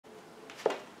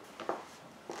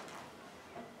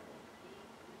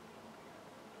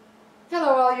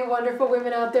Hello all you wonderful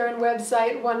women out there in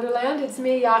website Wonderland. It's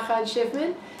me, Yachad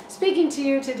Schiffman, speaking to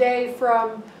you today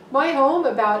from my home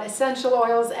about essential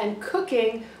oils and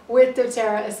cooking with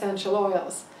doTERRA essential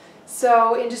oils.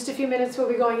 So in just a few minutes we'll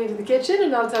be going into the kitchen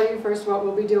and I'll tell you first what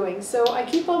we'll be doing. So I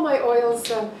keep all my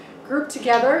oils grouped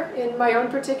together in my own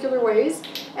particular ways,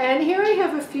 and here I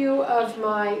have a few of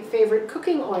my favorite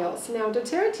cooking oils. Now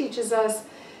doTERRA teaches us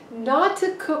not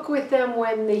to cook with them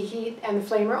when the heat and the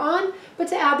flame are on, but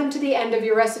to add them to the end of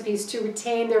your recipes to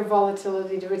retain their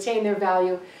volatility, to retain their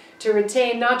value, to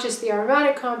retain not just the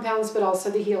aromatic compounds, but also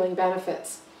the healing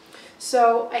benefits.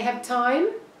 So I have thyme,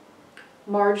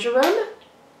 marjoram,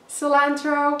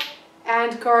 cilantro,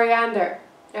 and coriander.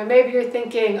 Now maybe you're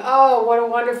thinking, oh, what a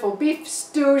wonderful beef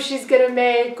stew she's going to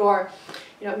make, or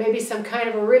maybe some kind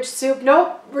of a rich soup.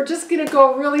 Nope, we're just going to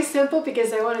go really simple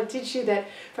because I want to teach you that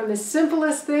from the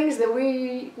simplest things that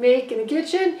we make in the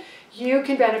kitchen, you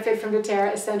can benefit from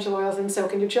doTERRA essential oils, and so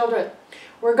can your children.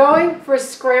 We're going for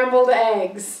scrambled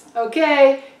eggs.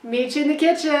 Okay, meet you in the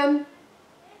kitchen.